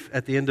belief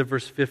at the end of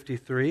verse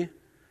 53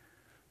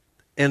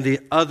 and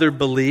the other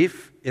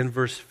belief in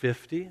verse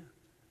 50?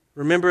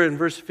 Remember in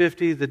verse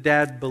 50, the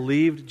dad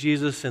believed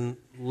Jesus and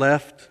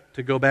left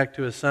to go back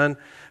to his son.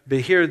 But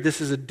here, this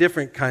is a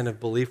different kind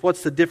of belief.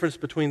 What's the difference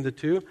between the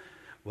two?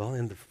 Well,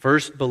 in the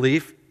first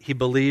belief, he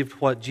believed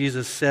what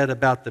Jesus said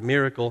about the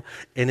miracle.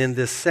 And in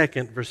this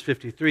second, verse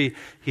 53,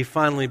 he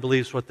finally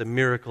believes what the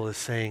miracle is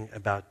saying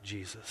about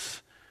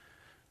Jesus.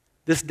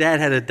 This dad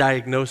had a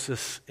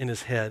diagnosis in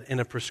his head, in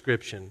a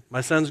prescription.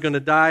 My son's going to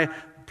die.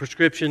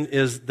 Prescription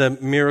is the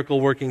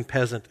miracle-working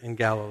peasant in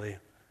Galilee.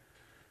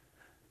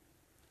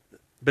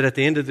 But at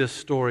the end of this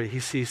story,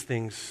 he sees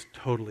things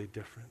totally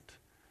different.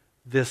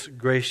 This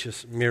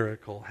gracious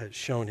miracle has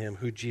shown him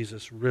who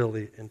Jesus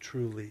really and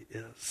truly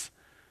is.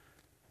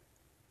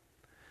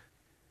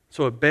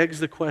 So it begs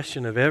the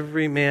question of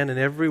every man and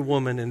every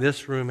woman in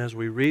this room as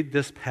we read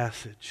this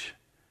passage.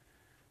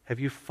 Have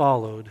you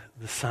followed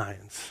the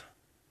signs?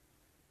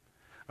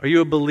 Are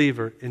you a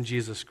believer in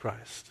Jesus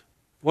Christ?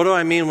 What do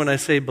I mean when I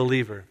say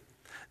believer?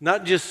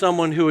 Not just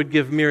someone who would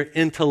give mere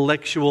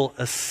intellectual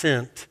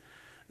assent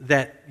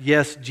that,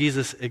 yes,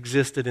 Jesus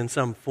existed in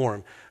some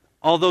form.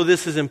 Although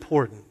this is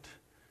important,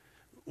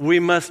 we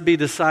must be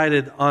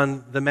decided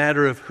on the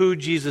matter of who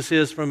Jesus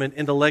is from an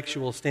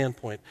intellectual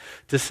standpoint.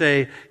 To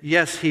say,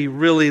 yes, he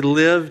really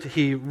lived,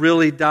 he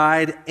really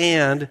died,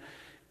 and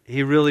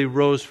he really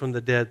rose from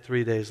the dead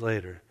 3 days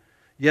later.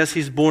 Yes,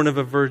 he's born of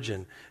a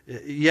virgin.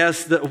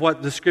 Yes,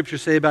 what the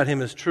scriptures say about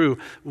him is true.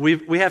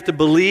 We have to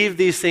believe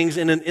these things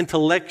in an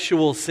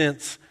intellectual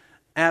sense,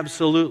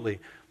 absolutely.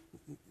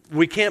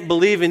 We can't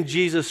believe in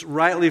Jesus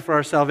rightly for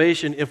our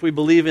salvation if we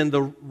believe in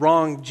the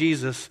wrong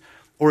Jesus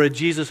or a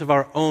Jesus of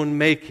our own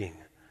making.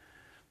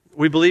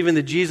 We believe in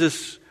the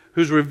Jesus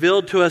who's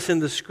revealed to us in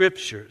the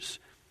scriptures.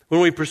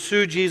 When we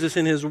pursue Jesus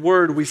in his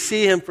word, we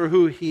see him for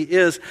who he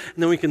is,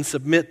 and then we can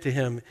submit to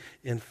him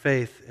in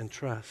faith and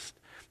trust.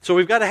 So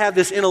we've got to have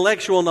this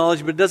intellectual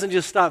knowledge, but it doesn't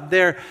just stop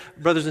there,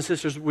 brothers and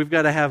sisters. We've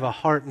got to have a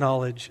heart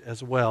knowledge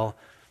as well,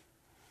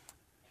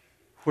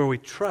 where we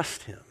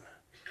trust him.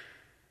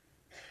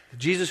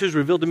 Jesus who's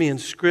revealed to me in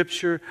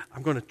Scripture,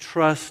 I'm going to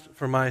trust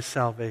for my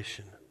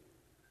salvation.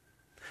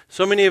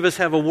 So many of us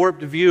have a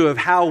warped view of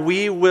how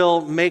we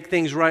will make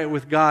things right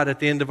with God at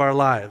the end of our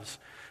lives.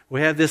 We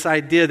have this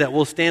idea that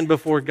we'll stand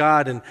before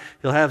God and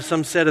he'll have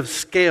some set of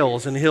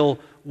scales and he'll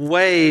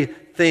weigh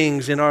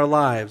things in our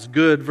lives,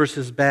 good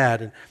versus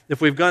bad. And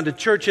if we've gone to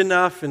church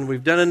enough and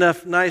we've done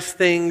enough nice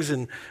things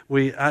and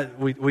we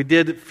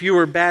did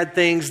fewer bad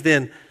things,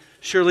 then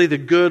surely the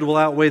good will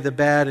outweigh the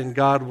bad and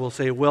God will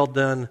say, "Well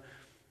done,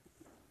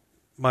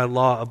 my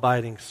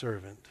law-abiding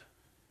servant,"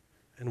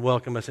 and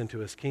welcome us into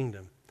his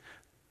kingdom.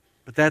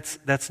 But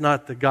that's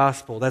not the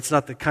gospel. That's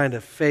not the kind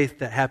of faith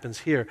that happens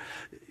here.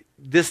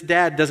 This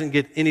dad doesn't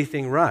get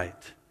anything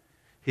right.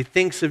 He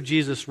thinks of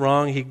Jesus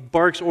wrong. He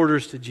barks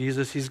orders to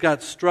Jesus. He's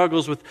got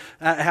struggles with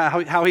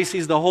how he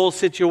sees the whole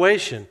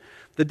situation.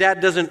 The dad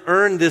doesn't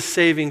earn this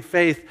saving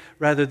faith.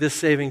 Rather, this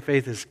saving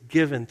faith is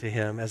given to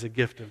him as a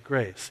gift of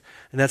grace.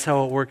 And that's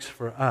how it works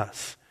for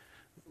us.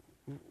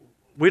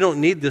 We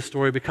don't need this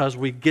story because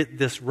we get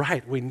this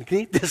right. We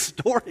need this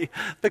story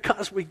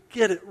because we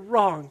get it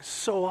wrong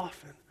so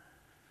often.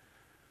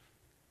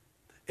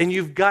 And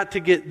you've got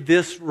to get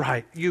this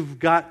right. You've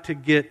got to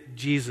get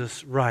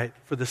Jesus right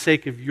for the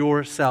sake of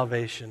your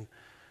salvation.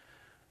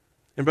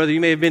 And brother, you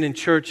may have been in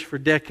church for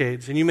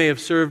decades, and you may have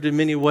served in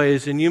many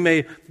ways, and you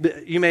may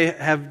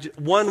have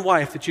one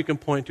wife that you can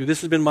point to.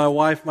 This has been my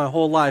wife my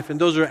whole life, and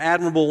those are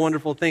admirable,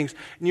 wonderful things.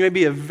 And you may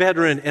be a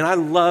veteran, and I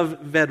love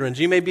veterans.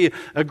 You may be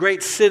a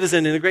great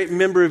citizen and a great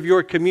member of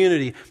your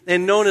community,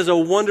 and known as a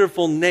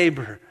wonderful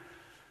neighbor.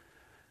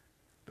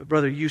 But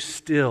brother, you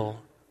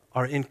still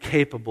are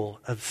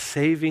incapable of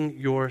saving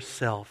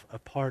yourself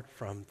apart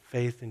from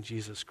faith in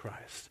Jesus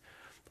Christ.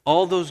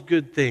 All those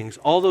good things,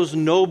 all those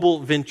noble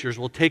ventures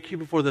will take you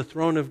before the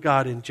throne of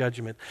God in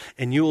judgment,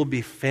 and you will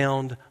be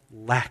found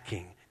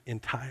lacking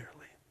entirely.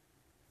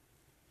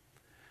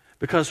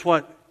 Because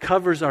what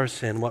covers our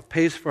sin, what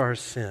pays for our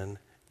sin,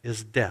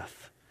 is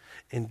death.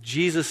 And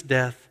Jesus'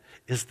 death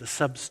is the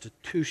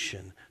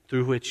substitution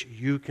through which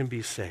you can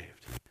be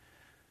saved.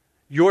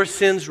 Your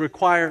sins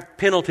require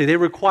penalty. They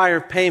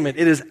require payment.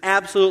 It is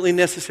absolutely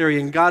necessary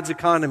in God's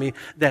economy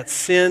that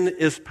sin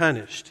is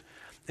punished.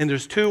 And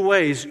there's two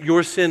ways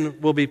your sin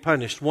will be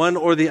punished, one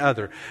or the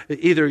other.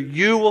 Either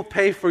you will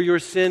pay for your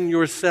sin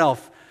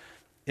yourself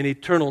in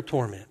eternal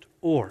torment,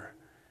 or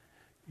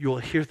you will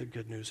hear the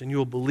good news and you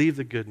will believe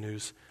the good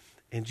news,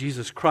 and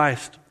Jesus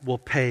Christ will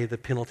pay the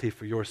penalty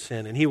for your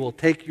sin. And he will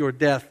take your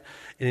death,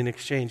 and in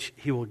exchange,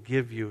 he will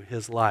give you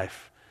his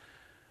life.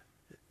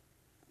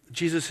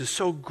 Jesus is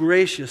so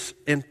gracious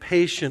and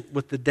patient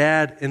with the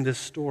dad in this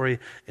story,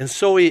 and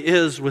so he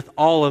is with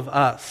all of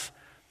us.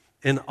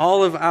 In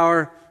all of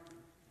our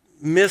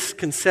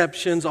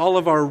misconceptions, all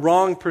of our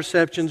wrong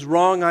perceptions,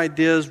 wrong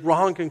ideas,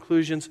 wrong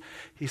conclusions,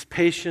 he's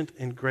patient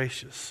and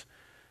gracious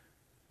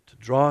to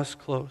draw us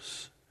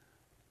close,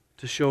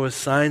 to show us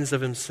signs of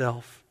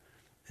himself,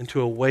 and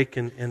to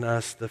awaken in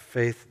us the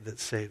faith that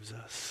saves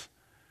us.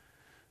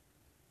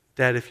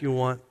 Dad, if you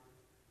want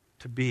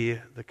to be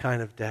the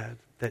kind of dad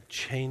that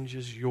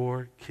changes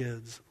your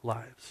kids'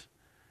 lives,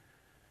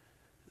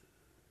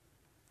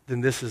 then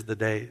this is the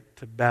day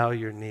to bow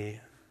your knee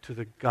to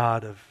the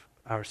God of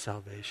our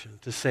salvation,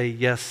 to say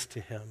yes to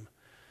him,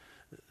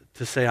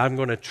 to say, I'm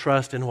going to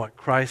trust in what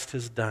Christ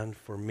has done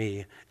for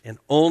me, and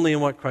only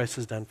in what Christ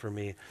has done for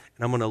me,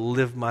 and I'm going to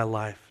live my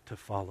life to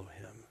follow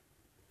him.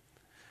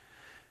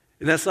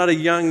 And that's not a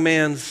young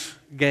man's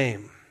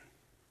game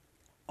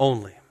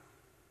only.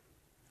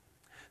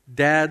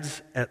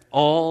 Dads at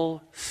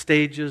all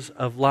stages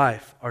of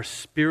life are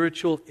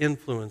spiritual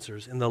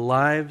influencers in the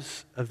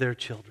lives of their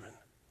children.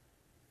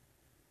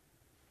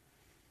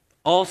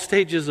 All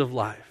stages of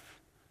life.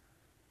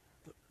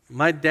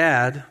 My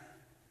dad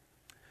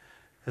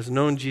has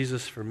known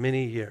Jesus for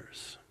many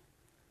years,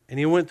 and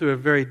he went through a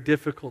very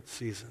difficult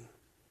season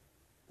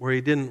where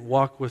he didn't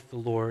walk with the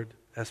Lord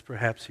as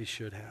perhaps he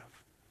should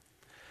have.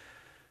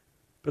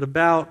 But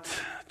about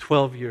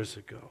 12 years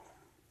ago,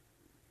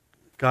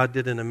 God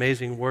did an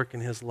amazing work in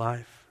his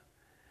life.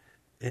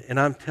 And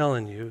I'm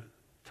telling you,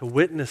 to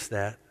witness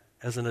that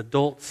as an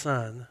adult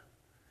son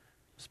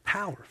was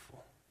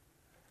powerful.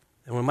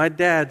 And when my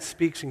dad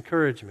speaks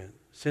encouragement,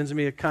 sends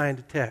me a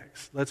kind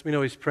text, lets me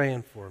know he's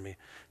praying for me,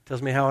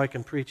 tells me how I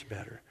can preach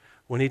better,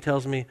 when he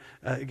tells me,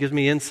 gives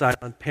me insight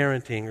on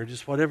parenting or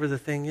just whatever the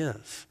thing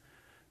is.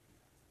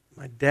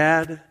 My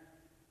dad,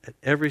 at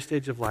every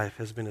stage of life,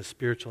 has been a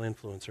spiritual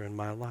influencer in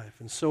my life,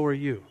 and so are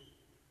you.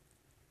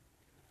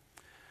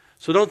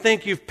 So don't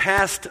think you've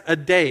passed a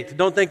date.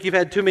 Don't think you've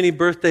had too many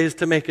birthdays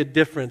to make a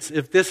difference.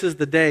 If this is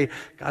the day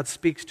God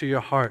speaks to your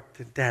heart,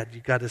 then Dad,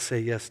 you've got to say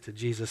yes to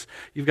Jesus.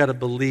 You've got to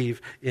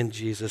believe in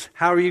Jesus.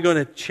 How are you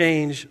going to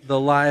change the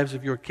lives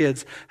of your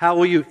kids? How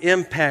will you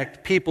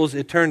impact people's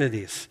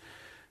eternities?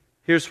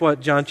 Here's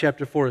what John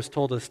chapter 4 has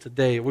told us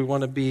today. We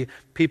want to be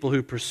people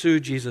who pursue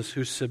Jesus,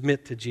 who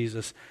submit to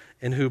Jesus,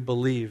 and who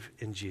believe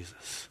in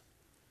Jesus.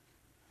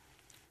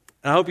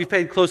 And I hope you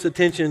paid close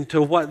attention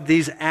to what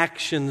these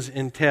actions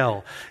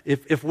entail.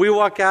 If we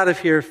walk out of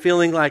here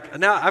feeling like,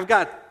 now I've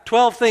got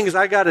 12 things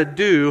I got to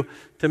do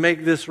to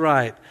make this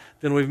right,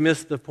 then we've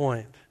missed the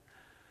point.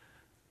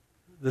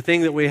 The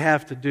thing that we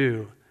have to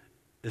do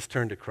is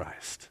turn to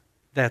Christ.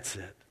 That's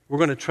it. We're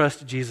going to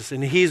trust Jesus,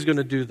 and he's going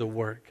to do the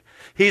work.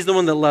 He's the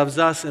one that loves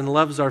us and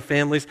loves our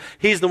families.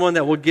 He's the one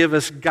that will give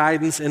us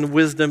guidance and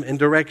wisdom and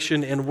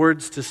direction and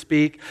words to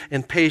speak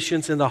and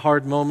patience in the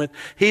hard moment.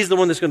 He's the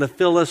one that's going to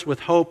fill us with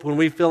hope when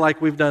we feel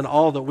like we've done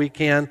all that we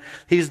can.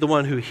 He's the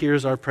one who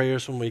hears our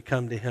prayers when we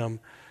come to him.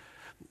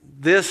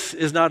 This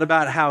is not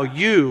about how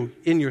you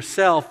in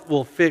yourself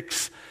will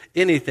fix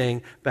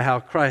anything, but how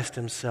Christ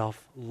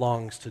himself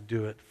longs to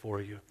do it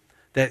for you.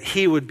 That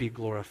he would be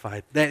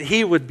glorified, that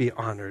he would be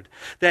honored,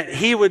 that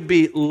he would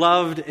be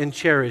loved and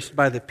cherished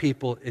by the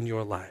people in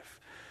your life.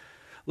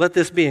 Let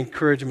this be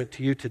encouragement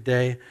to you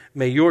today.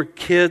 May your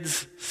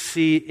kids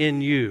see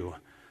in you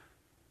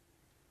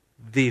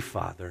the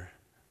Father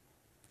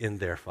in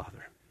their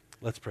Father.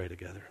 Let's pray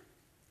together.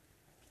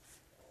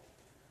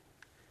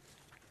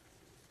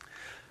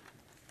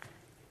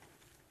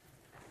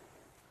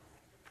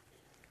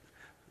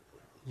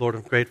 Lord,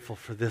 I'm grateful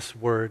for this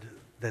word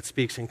that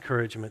speaks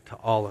encouragement to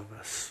all of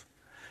us.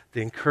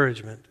 The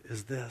encouragement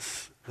is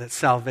this, that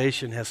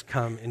salvation has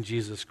come in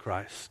Jesus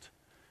Christ.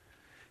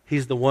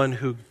 He's the one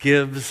who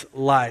gives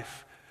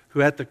life,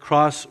 who at the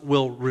cross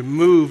will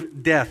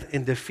remove death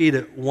and defeat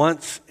it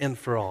once and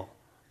for all.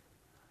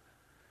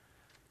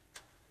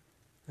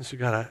 And so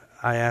God,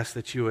 I ask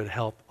that you would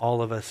help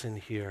all of us in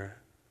here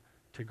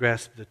to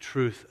grasp the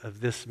truth of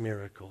this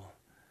miracle,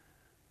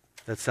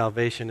 that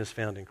salvation is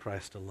found in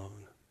Christ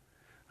alone.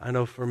 I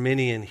know for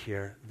many in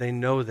here, they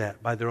know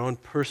that by their own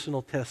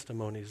personal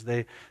testimonies.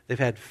 They've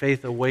had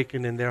faith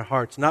awakened in their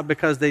hearts, not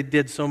because they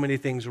did so many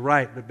things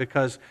right, but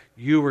because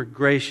you were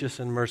gracious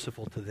and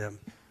merciful to them.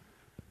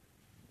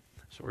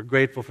 So we're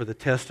grateful for the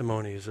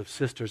testimonies of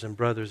sisters and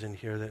brothers in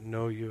here that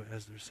know you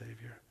as their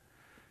Savior.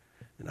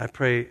 And I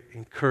pray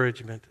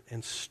encouragement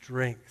and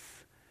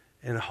strength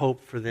and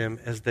hope for them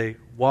as they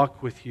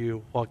walk with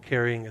you while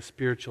carrying a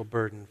spiritual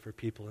burden for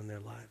people in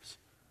their lives.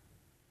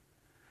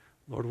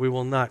 Lord, we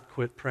will not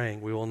quit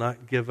praying. We will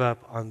not give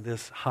up on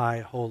this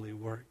high, holy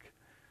work.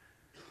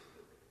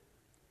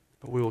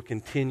 But we will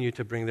continue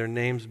to bring their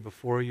names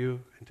before you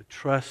and to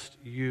trust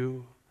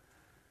you,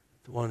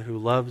 the one who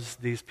loves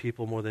these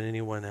people more than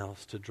anyone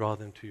else, to draw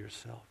them to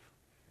yourself.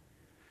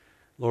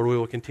 Lord, we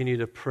will continue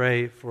to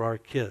pray for our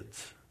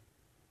kids,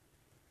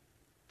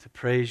 to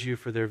praise you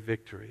for their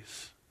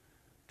victories,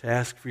 to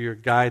ask for your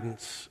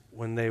guidance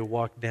when they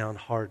walk down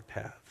hard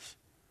paths,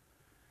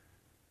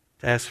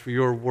 to ask for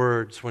your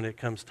words when it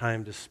comes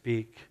time to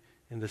speak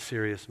in the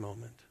serious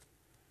moment.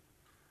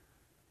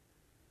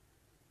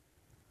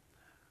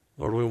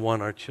 Lord, we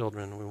want our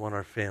children, we want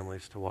our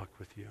families to walk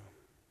with you.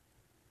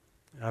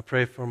 And I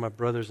pray for my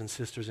brothers and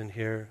sisters in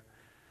here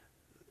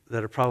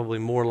that are probably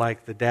more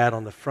like the dad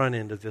on the front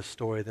end of this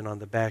story than on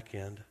the back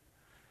end,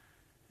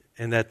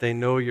 and that they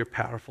know you're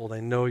powerful,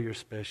 they know you're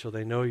special,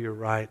 they know you're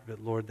right,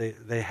 but Lord,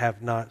 they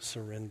have not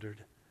surrendered.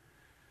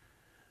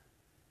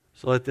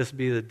 So let this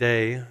be the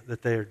day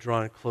that they are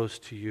drawn close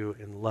to you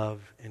in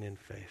love and in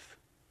faith.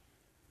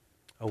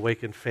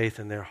 Awaken faith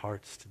in their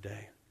hearts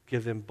today.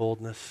 Give them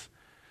boldness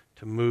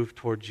to move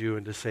towards you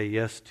and to say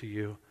yes to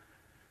you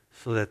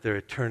so that their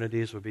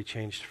eternities will be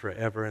changed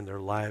forever and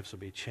their lives will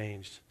be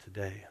changed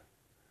today.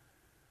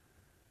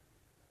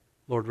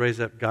 Lord,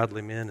 raise up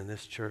godly men in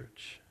this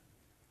church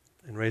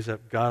and raise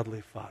up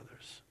godly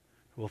fathers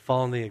who will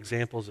follow in the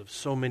examples of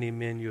so many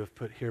men you have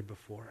put here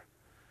before,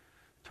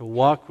 to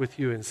walk with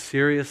you in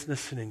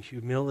seriousness and in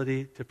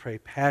humility, to pray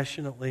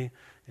passionately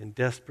and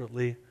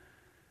desperately,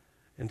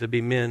 and to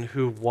be men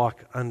who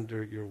walk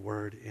under your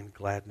word in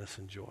gladness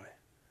and joy.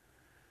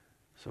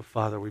 So,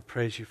 Father, we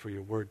praise you for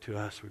your word to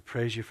us. We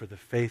praise you for the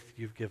faith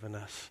you've given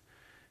us.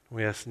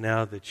 We ask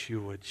now that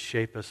you would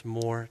shape us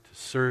more to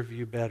serve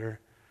you better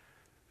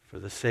for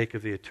the sake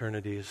of the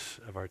eternities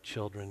of our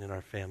children and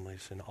our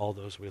families and all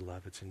those we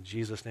love. It's in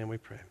Jesus' name we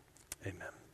pray. Amen.